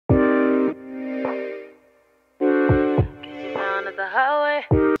the highway.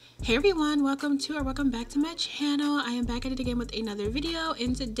 Hey everyone, welcome back to my channel. I am back at it again with another video,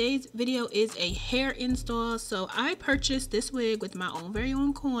 and today's video is a hair install. So I purchased this wig with my own very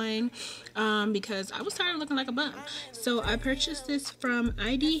own coin because I was tired of looking like a bum. So I purchased this from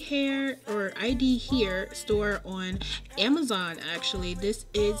IDHERE or IDHERE store on Amazon. Actually, this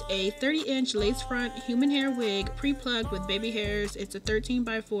is a 30-inch lace front human hair wig pre-plugged with baby hairs. It's a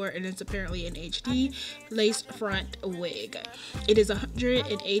 13x4 and it's apparently an HD lace front wig. It is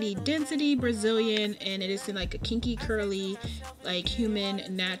 180 density Brazilian, and it is in like a kinky curly like human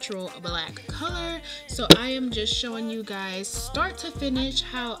natural black color. So I am just showing you guys start to finish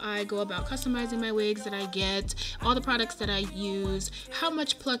how I go about customizing my wigs that I get, all the products that I use, how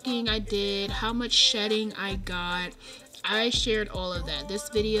much plucking I did, how much shedding I got. I shared all of that. This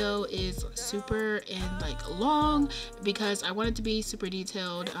video is super and like long because I want it to be super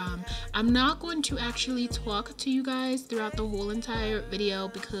detailed. I'm not going to actually talk to you guys throughout the whole entire video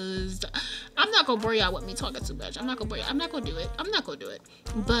because I'm not gonna bore y'all with me talking too much. I'm not gonna do it.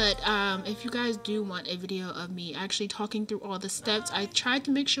 But if you guys do want a video of me actually talking through all the steps, I tried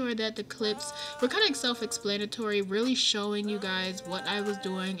to make sure that the clips were kind of self-explanatory, really showing you guys what I was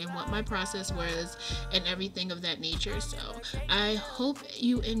doing and what my process was and everything of that nature. So I hope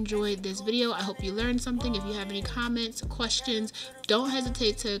you enjoyed this video. I hope you learned something. If you have any comments, questions, don't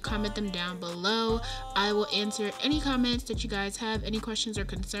hesitate to comment them down below. I will answer any comments that you guys have, any questions or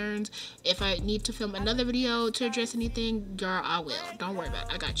concerns. If I need to film another video to address anything, girl, I will. Don't worry about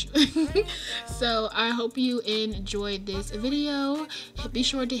it. I got you. So I hope you enjoyed this video. Be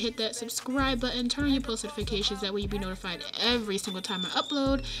sure to hit that subscribe button, turn on your post notifications. That way you'll be notified every single time I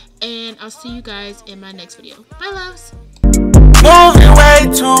upload. And I'll see you guys in my next video. Bye, loves. Moving way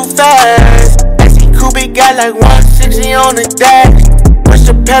too fast. AC Cubic got like 160 on the dash. Push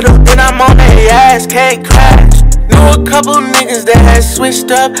the pedal, then I'm on their ass, can't crash. Knew a couple niggas that had switched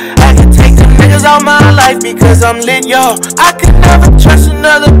up. I can take them niggas out my life because I'm lit, y'all. I could never trust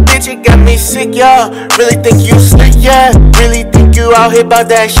another bitch, it got me sick, y'all. Really think you slick, yeah. Really think you out here about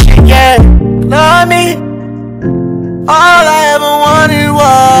that shit, yeah. Love me. All I ever wanted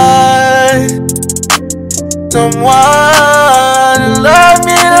was someone to love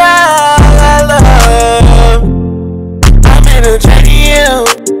me like I love. I'm in a JDM,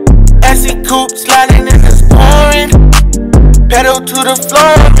 SE coupe sliding in this pouring. Pedal to the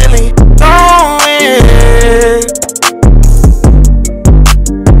floor, really going.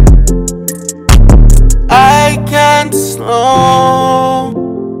 I can't slow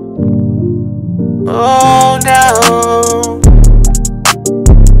down.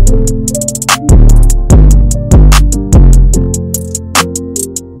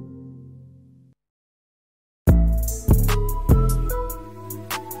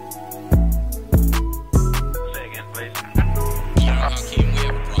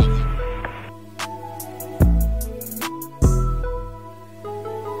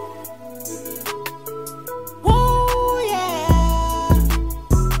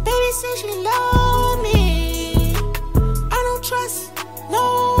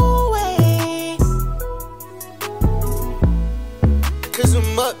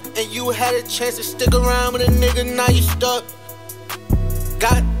 And you had a chance to stick around with a nigga, now you stuck.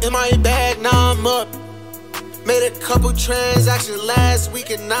 Got in my bag, now I'm up. Made a couple transactions last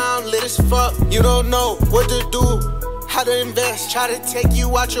week and now I'm lit as fuck. You don't know what to do, how to invest. Try to take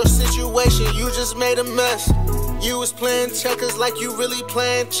you out your situation, you just made a mess. You was playing checkers like you really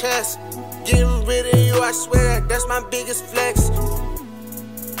playing chess. Getting rid of you, I swear that's my biggest flex.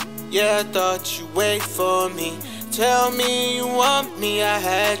 Yeah, I thought you wait for me. Tell me you want me, I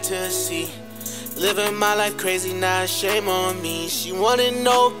had to see. Living my life crazy, now shame on me. She wanted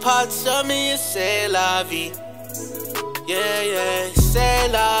no parts of me, c'est la vie. Yeah, yeah, c'est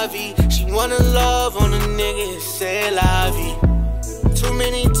la vie. She wanna love on a nigga, c'est la vie. Too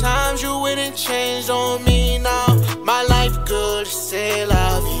many times you went and changed on me, now my life good, c'est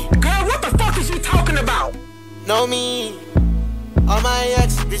la vie. Girl, what the fuck is you talking about? Know me, all my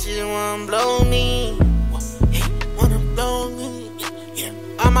ex bitches wanna blow me. Yeah.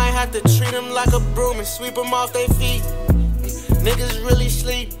 I might have to treat them like a broom and sweep them off their feet. Niggas really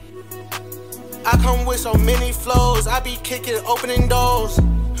sleep. I come with so many flows, I be kicking, opening doors.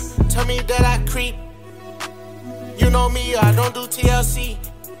 Tell me that I creep. You know me, I don't do TLC.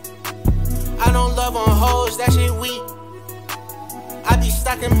 I don't love on hoes, that shit weak. I be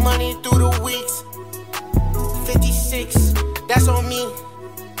stacking money through the weeks. 56, that's on me.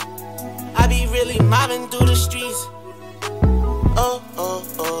 I be really mobbing through the streets. Oh, oh,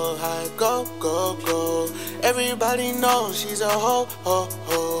 oh, I go, go, go. Everybody knows she's a ho, ho,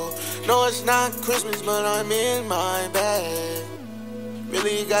 ho. No, it's not Christmas, but I'm in my bag.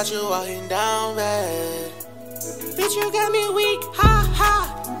 Really got you walking down bad. Bitch, you got me weak, ha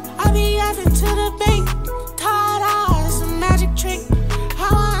ha. I be having to the bank. Ta-da, it's a magic trick.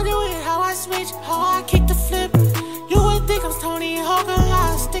 How I do it, how I switch, how I kick the flip. You would think I'm Tony Hawk,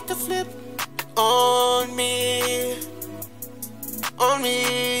 I stick the flip. On me, on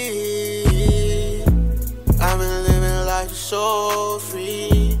me. I've been living life so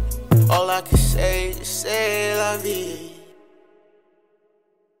free. All I can say is say la vie.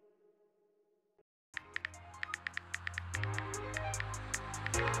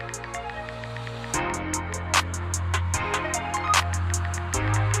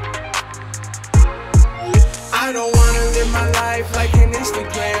 I don't wanna live my life like an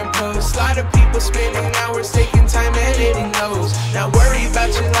Instagram post. A lot of people spending hours taking time editing those. Not worry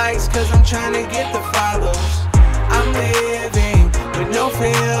about your likes, cause I'm trying to get the follows. I'm living with no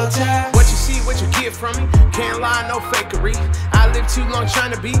filter. What you see, what you get from me, can't lie, no fakery. I live too long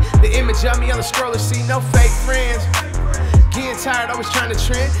trying to be the image of me on the stroller, see no fake friends. Getting tired, always trying to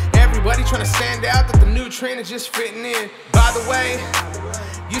trend. Everybody trying to stand out, that the new trend is just fitting in. By the way,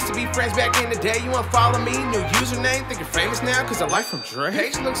 used to be friends back in the day. You wanna follow me, new username, think you're famous now cause I like from Dre.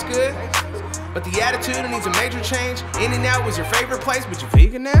 Page looks good, but the attitude needs a major change. In and Out was your favorite place, but you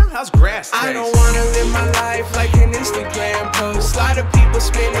vegan now? How's grass taste? I don't wanna live my life like an Instagram post. A lot of people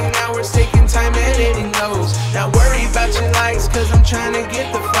spending hours taking time editing those. Not worry about your likes, cause I'm trying to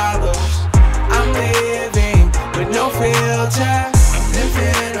get the follows. I'm living with no filter. I'm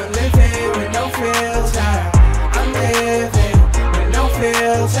living with no filter. I'm living with no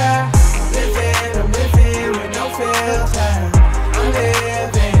filter. I'm living with no filter. I'm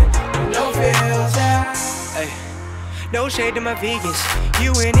living with no filter. Hey. No shade to my vegans.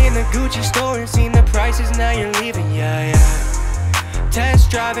 You went in the Gucci store and seen the prices, now you're leaving, yeah. Test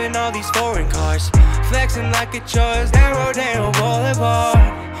driving all these foreign cars, flexing like a chores down Rodeo Boulevard.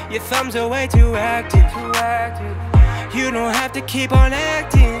 Your thumbs are way too active. You don't have to keep on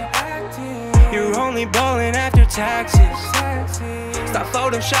acting. You're only balling after taxes. Stop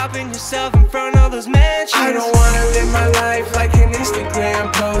photoshopping yourself in front of those mansions. I don't wanna live my life like an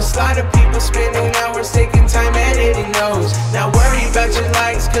Instagram post. A lot of people spending hours taking time editing those. Not worry about your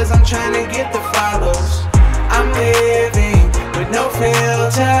likes, cause I'm trying to get the follows. I'm living with no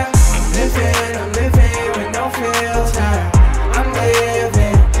filter. I'm living with no filter. I'm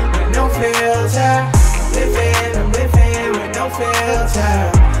living with no filter. I'm living with no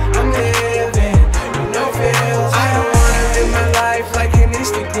filter. I'm living with no filter. I don't wanna live my life like an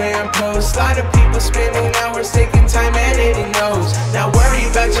Instagram post. A lot of people spending hours taking time editing those. Not worry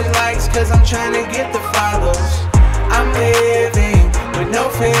about your likes, cause I'm trying to get the follows. I'm living with no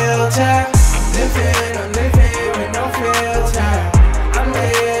filter. I'm living with no filter. I'm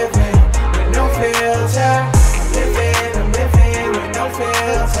living with no filter. I'm living with no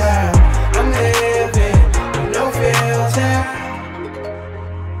filter. I'm living with no filter.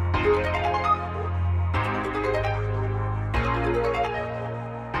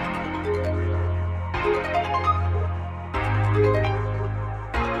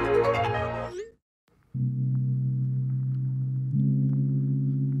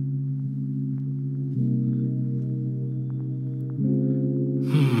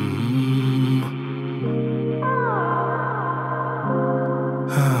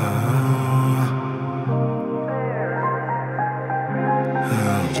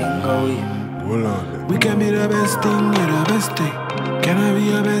 We can be the best thing, you're the best thing. Can I be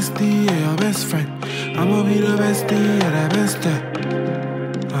your bestie, you're your best friend? I'ma be the best thing, you're the best thing.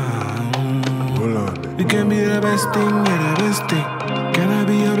 We can be the best thing, you're the best thing. Can I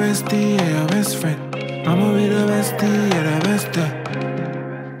be your bestie, you're your best friend? I'ma be the best thing, you're the best thing.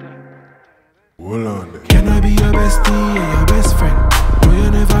 Can I be your bestie, you're your best friend? No, you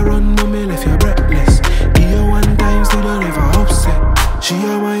never run, no me left you breathless. Give you one time, still don't ever upset. She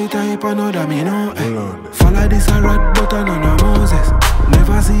a my type, I know that me know. Follow this a rat, but I know no Moses.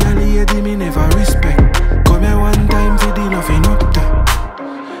 Never see a lady, me never respect. Come here one time, for the nothing up there.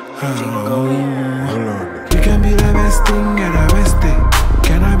 We can be the best thing, you're the best thing.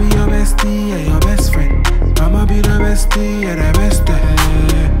 Can I be your bestie, you're your best friend? I'ma be the bestie, you're the best thing.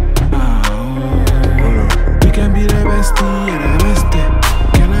 We can be the bestie, you're the best thing.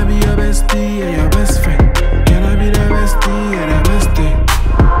 Can I be your bestie, you're your best friend? Can I be the bestie, you're the best thing?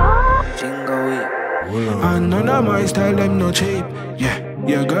 And none of my style, them no cheap. Yeah,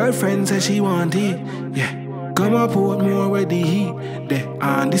 your girlfriend says she want it. Yeah, come up put more with the heat. There,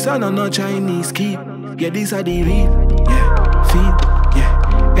 and this one no Chinese keep. Yeah, this are the real. Yeah, feel.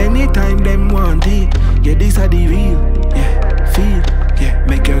 Yeah, anytime them want it. Yeah, this are the real. Yeah, feel. Yeah,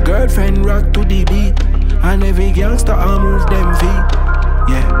 make your girlfriend rock to the beat. And every gangster I move them feet.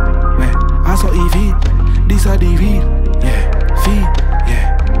 yeah, ouais. I saw it vide, this a the real, yeah, feed, yeah.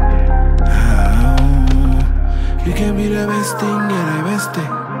 You can be the best thing, yeah, the best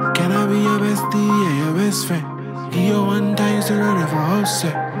thing. Can I be your bestie, yeah, your best friend? Give you one time so you never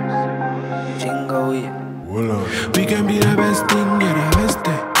upset. Jingle, yeah. We can be the best thing, yeah, the best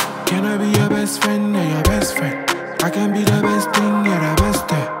thing. Can I be your best friend, yeah, your best friend? I can be the best thing, yeah, the best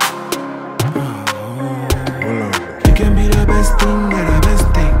thing. You can be the best thing, yeah, the best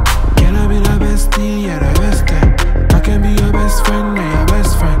thing. Can I be the bestie, yeah, the best thing? I can be your best friend, yeah, your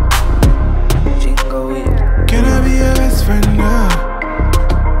best friend. Jingle, yeah. Can I be your best friend, yeah?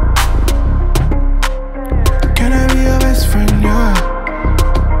 Can I be your best friend, yeah?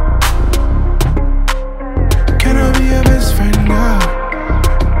 Can I be your best friend, yeah?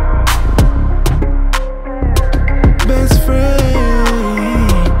 Best friend,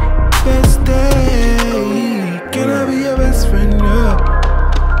 best day. Can I be your best friend, yeah?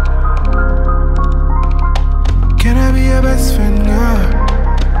 Can I be your best friend, yeah?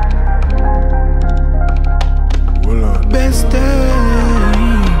 Best day,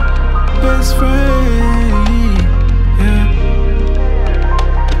 best friend, yeah.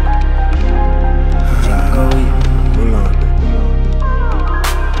 Jingle, yeah.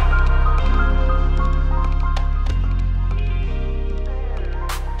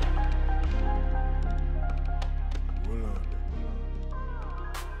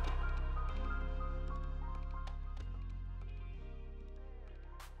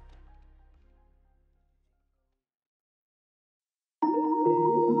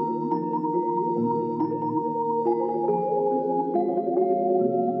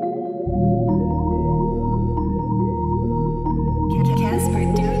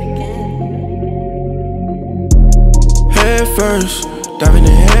 Head first, diving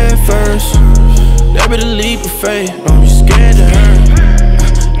in head first. That be the leap of faith, don't be scared to hurt.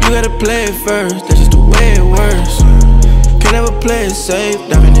 You gotta play it first, that's just the way it works. Can never play it safe,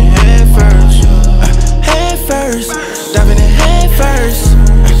 diving in head first. Head first, diving in head first.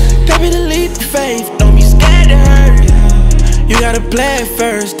 That be the leap of faith, don't be scared to hurt. You gotta play it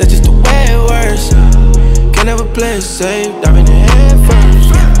first, that's just the way it works. Can never play it safe, diving in head first.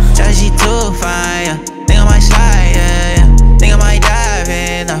 Tell she too fine, yeah. Think I might slide, yeah, yeah. Think I might dive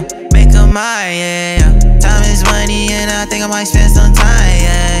in, make her mine, yeah, yeah. Time is money and I think I might spend some time,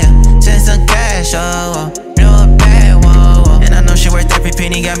 yeah, yeah. Spend some cash, oh, real bad, whoa. And I know she worth every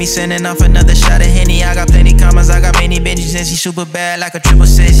penny, got me sending off another shot of Henny. I got plenty commas, I got many bitches and she super bad like a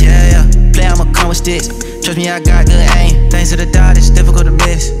 666, yeah, yeah. Play, I'ma come with sticks, trust me, I got good aim. Thanks to the dot, it's difficult to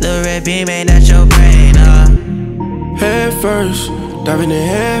miss. Little red beam ain't at your brain, Head first, diving in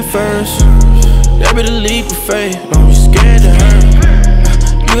head first. That be the leap of faith, don't be scared to hurt.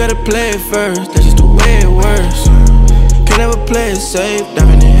 You gotta play it first, that's just the way it works. Can never play it safe,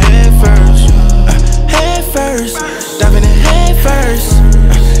 diving in head first. Head first, diving in head first.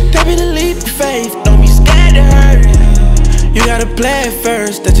 That be the leap of faith, don't be scared to hurt. You gotta play it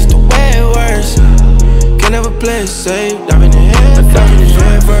first, that's just the way it works. Can never play it safe, diving in head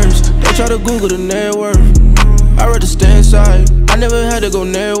first. They try to Google the net worth, I'd rather stay inside, I never had to go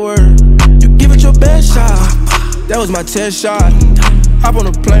network. You give it your best shot, that was my test shot. Hop on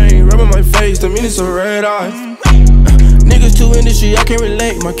a plane, rub on my face, the mean it's a red eye. Niggas too industry, I can't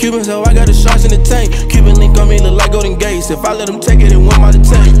relate. My Cuban, so I got the shots in the tank. Cuban link on me look like Golden Gates. If I let them take it, it won't matter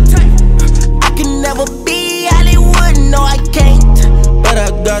take. I can never be Hollywood, no I can't. But I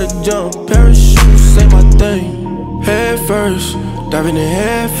gotta jump, parachute, say my thing. Head first, diving in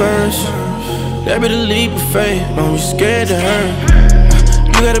head first. That be the leap of faith, don't be scared to hurt.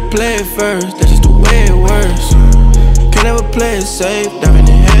 You gotta play it first, that's just the way it works. Can never play it safe, diving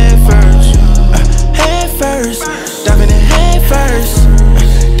in head first. Head first, diving in head first.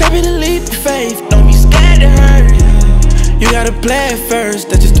 That be the leap of faith, don't be scared to hurt. You gotta play it first,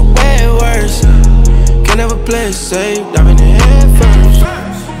 that's just the way it works. Can never play it safe, diving in head first.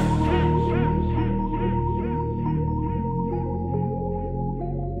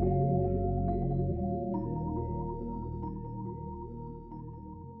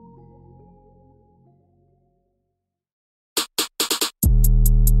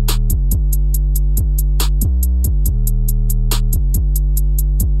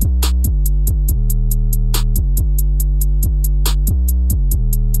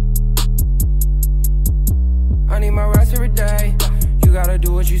 I need my rest every day. You gotta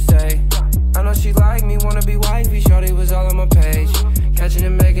do what you say. I know she like me, wanna be wifey. Shorty was all on my page. Catching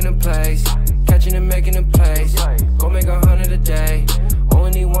and making a place. Catching and making a place. Go make 100 a day.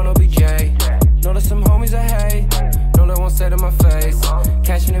 Only need one OBJ. Know that some homies I hate. Know they won't say to my face.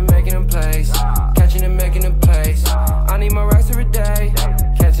 Catching and making a place. Catching and making a place. I need my rest every day.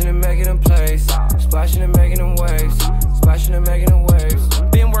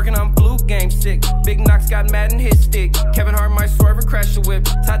 whip,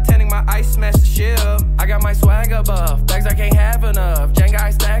 Titanic, my ice smash the ship. I got my swag above, bags I can't have enough. Jenga,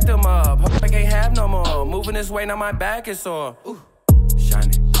 I stacked them up, hope I can't have no more. Moving this way, now my back is sore. Ooh.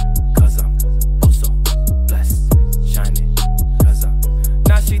 Shining, cause I'm oh so blessed. Shining, cause I'm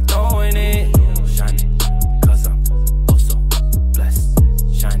now she throwing it. Shining, cause I'm oh so blessed.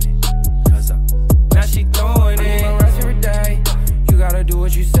 Shining, cause I'm now she throwing it. I rest every day, you gotta do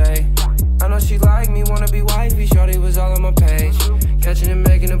what you say. I know she like me, wanna be wifey. Shorty was all on my page. Catching and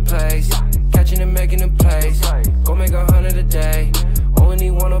making a place. Catching and making a place. Go make 100 a day. Only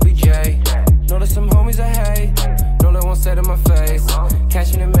need one OBJ. Know that some homies I hate. Know they won't say to my face.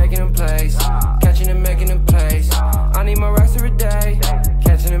 Catching and making a place. Catching and making a place. I need my rest every day.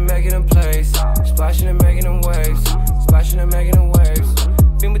 Catching and making a place. Splashing and making them waves. Splashing and making them waves.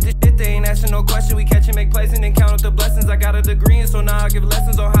 Been with this shit, they ain't asking no question. We catch and make plays and then count up the blessings. I got a degree and so now I give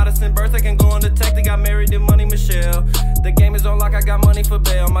lessons on how to send birds. I can go undetected, got married in money, Michelle. The game is on lock, I got money for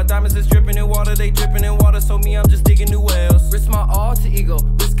bail. My diamonds is dripping in water, they dripping in water. So me, I'm just digging new wells. Risk my alter ego,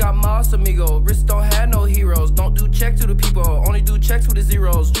 risk got moss amigo. Risk don't have no heroes, don't do check to the people. Only do checks with the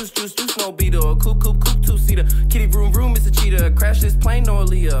zeros. Juice, juice, juice, no beetle. Coupe, coupe, coupe, two-seater. Kitty, vroom, vroom, Mr. Cheetah. Crash this plane, no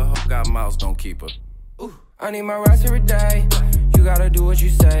Aaliyah. Hope got miles, don't keep her. Ooh. I need my rest every day. You gotta do what you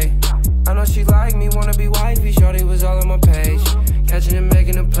say. I know she like me, wanna be wifey. Shorty was all on my page. Catching and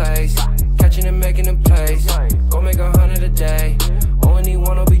making a place. Catching and making a place. Go make 100 a day. Only need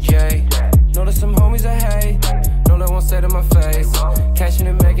one OBJ. Know that some homies I hate. Know they won't say to my face. Catching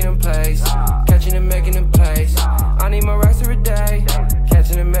and making a place. Catching and making a place. I need my rest every day.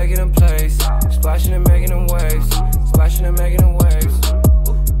 Catching and making a place. Splashing and making them waves. Splashing and making them waves.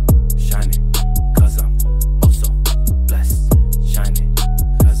 Shining, cause I'm oh so blessed. Shining,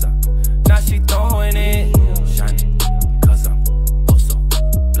 cause I'm now she throwing it. Shining, cause I'm oh so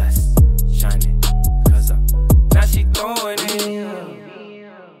blessed. Shining, cause I'm now she throwing it.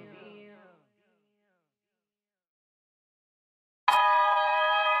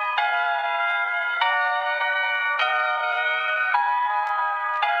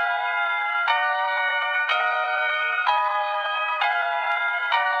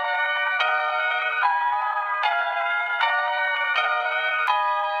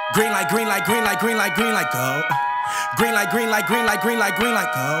 Green light, green light, green light, green light, green light, go. Green light, green light, green light, green light, green light,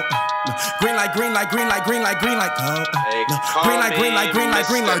 go. Green light, green light, green light, green light, green light, go. Green light, green light, green light,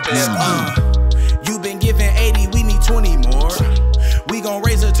 green light, you been giving 80, we need 20 more. We gon'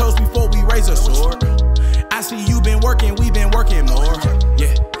 raise a toast before we raise a sword. I see you been working, we been working more.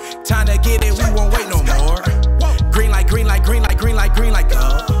 Yeah, time to get it, we won't wait no more. Green light, green light, green light, green light, green light,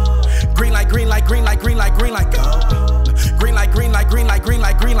 go. Green light, green light, green light, green light, green light, go. Green light, green light, green light, green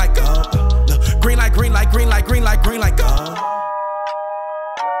light, green light, go. Green light, green light, green light, green light, green light, go.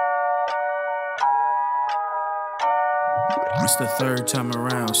 It's the third time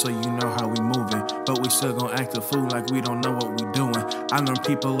around, so you know how we moving. But we still gon' act a fool like we don't know what we doing. I learned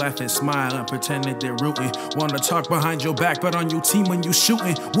people laugh and smile and pretend that they're rooting. Wanna talk behind your back, but on your team when you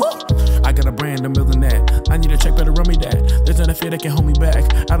shooting. Woo! I got a brand, I'm building that. I need a check, better run me that. There's not a fear that can hold me back.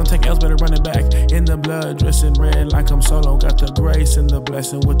 I don't take L's, better run it back. In the blood, dressed in red like I'm solo. Got the grace and the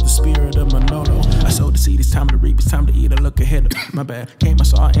blessing with the spirit of Manolo. I sowed the seed, it's time to reap, it's time to eat. I look ahead, my bad. Came, I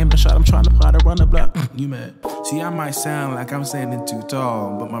saw, I aimed the shot, I'm trying to plot to run the block. You mad? See, I might sound like I'm standing too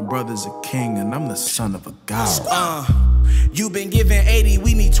tall, but my brother's a king and I'm the son of a god. You been giving 80,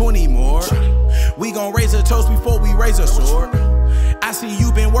 we need 20 more. We gon' raise a toast before we raise a sword. I see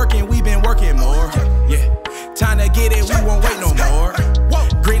you been working, we been working more. Yeah, time to get it, we won't wait no more.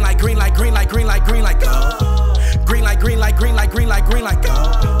 Green light, green light, green light, green light, green light, go. Green light, green light, green light, green light, green light,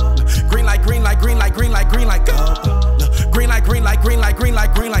 go. Green light, green light, green light, green light, green light, go. Green light, green light, green light, green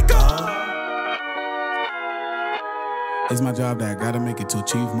light, green light, go. It's my job that I gotta make it to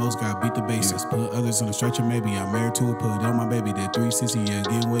achieve most, gotta beat the basics. Put others on the stretcher, maybe I'm married to a put on my baby. That 360, yeah,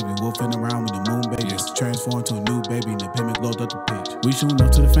 getting wavy, wolfing around with the moon babies. Transform to a new baby, the pimmick load up the pitch. We shooting up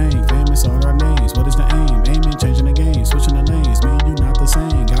to the fame, famous all our names. What is the aim? Aiming, changing the game, switching the lanes. Man, you not the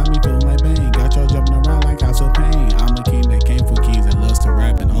same, got me feeling like Bane. Got y'all jumping around like House of Pain. I'm a king that came from kings that loves to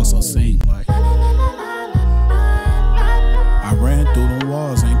rap and also sing like. I ran through them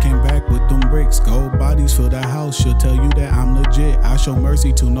walls and came back with them bricks. Gold bodies for the house should tell you that I'm legit. I show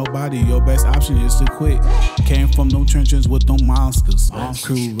mercy to nobody, your best option is to quit. Came from them trenches with them monsters.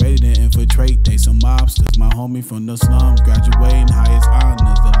 Crew ready to infiltrate, they some mobsters. My homie from the slums, graduating highest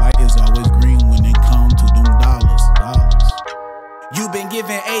honors. The light is always green when it comes to them dollars. You been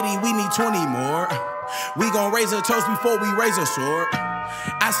giving 80, we need 20 more. We gon' raise a toast before we raise a sword.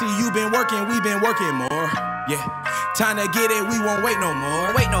 I see you been working, we been working more. Yeah, time to get it, we won't wait no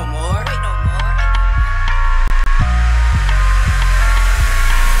more. Wait no more. Wait no more.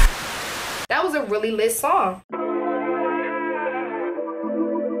 was a really lit song.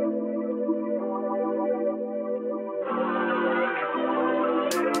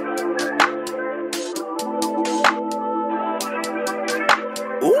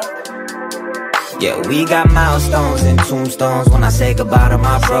 Yeah, we got milestones and tombstones when I say goodbye to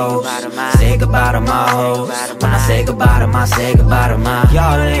my bros. Say goodbye to my hoes. When I say goodbye to my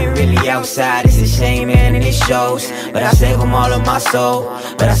y'all ain't really outside, it's a shame, man, and it shows. But I save them all on my soul.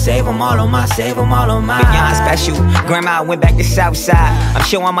 But I save them all on my, Beyond special, grandma went back to Southside. I'm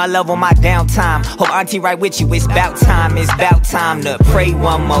showing my love on my downtime. Hope auntie right with you, it's about time to pray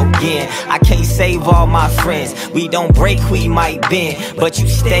one more again. I can't save all my friends, we don't break, we might bend. But you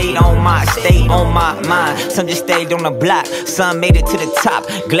stayed on my mind. Some just stayed on the block, some made it to the top.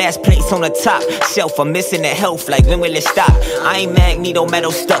 Glass plates on the top shelf, I'm missing the health, like when will it stop? I ain't Magneto,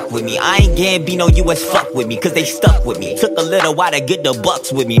 metal stuck with me. I ain't Gambino, US fuck with me, cause they stuck with me. Took a little while to get the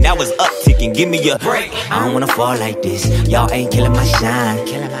bucks with me, now it's upticking, give me a break. I don't wanna fall like this, y'all ain't killing my shine.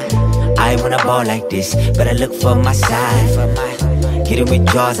 I ain't wanna ball like this, but I look for my side. Get it with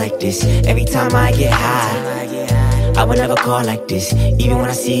jaws like this, every time I get high. I would never call like this, even when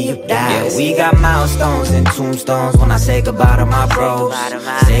I see you die. Yeah, we got milestones and tombstones when I say goodbye to my bros.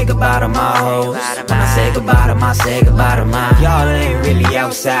 Say goodbye to my hoes. When I say goodbye to my, y'all ain't really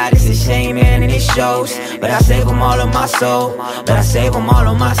outside, it's a shame, man, and it shows. But I save them all on my soul. But I save them all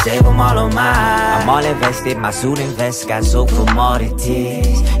on my, I'm all invested, my suit invest, got soaked from all the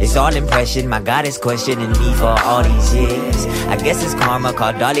tears. It's all impression, my God is questioning me for all these years. I guess it's karma,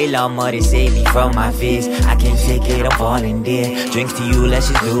 called Dalai Lama to save me from my fears. I can't take it, I'm falling dear. Drinks to you, let's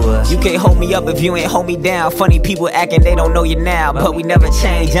just do us. You can't hold me up if you ain't hold me down. Funny people acting, they don't know you now, but we never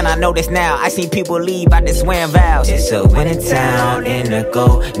change, and I know this now. I seen people leave, I just swearing vows. It's a winter town,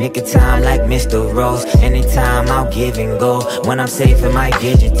 indigo, nick of time like Mr. Rose. Anytime I'll give and go, when I'm safe in my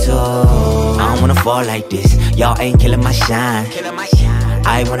digital. I don't wanna fall like this, y'all ain't killing my shine.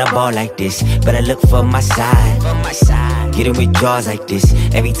 I ain't wanna ball like this, but I look for my side. Get it with jaws like this,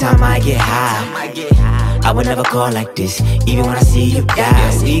 every time I get high. I would never call like this, even when I see you die.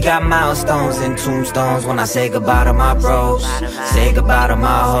 Yeah, we got milestones and tombstones when I say goodbye to my bros. Say goodbye to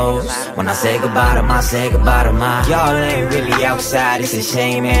my hoes. When I say goodbye to my, y'all ain't really outside, it's a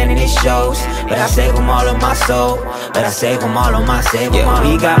shame, man, and it shows. But I save them all on my soul. But I save them all on my, Yeah,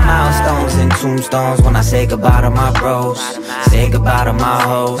 we got milestones and tombstones when I say goodbye to my bros. Say goodbye to my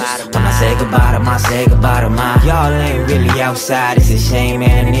hoes. When I say goodbye to my, y'all ain't really outside, it's a shame,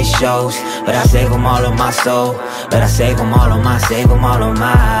 man, and it shows. But I save them all on my soul, but I save them all on my,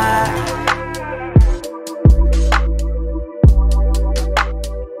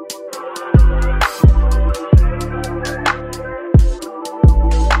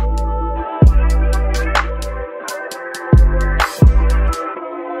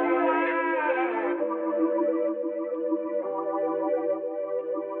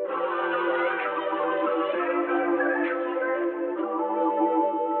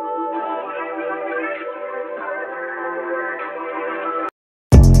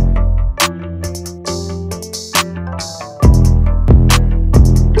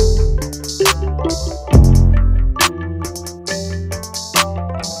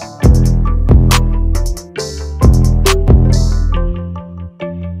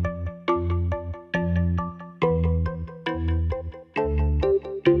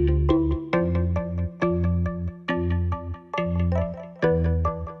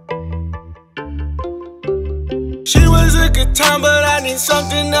 She was a good time, but I need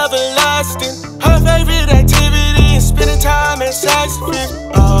something everlasting. Her favorite activity is spending time at Saks Fifth.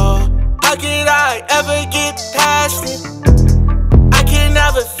 How could I ever get past it? I can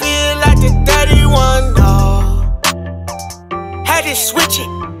never feel like the 31, no. Had to switch it.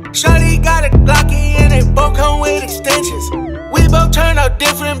 Shawty got a Glocky and they both come with extensions. We both turned out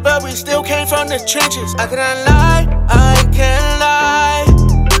different, but we still came from the trenches. I cannot lie, I can't lie.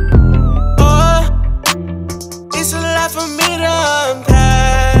 It's a lot for me to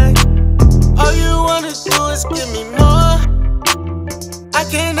unpack. All you wanna do is give me more. I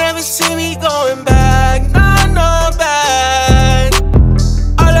can never see me going back, no back.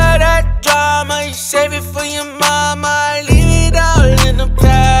 All of that drama, you save it for your mama. I leave it all in the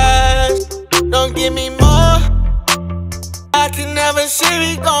past. Don't give me more. I can never see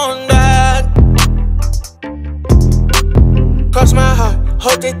me going back. Cross my heart,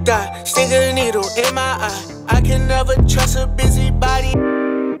 hope they die. Stick a needle in my eye. I can never trust a busybody.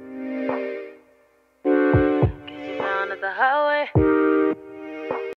 Down at the highway.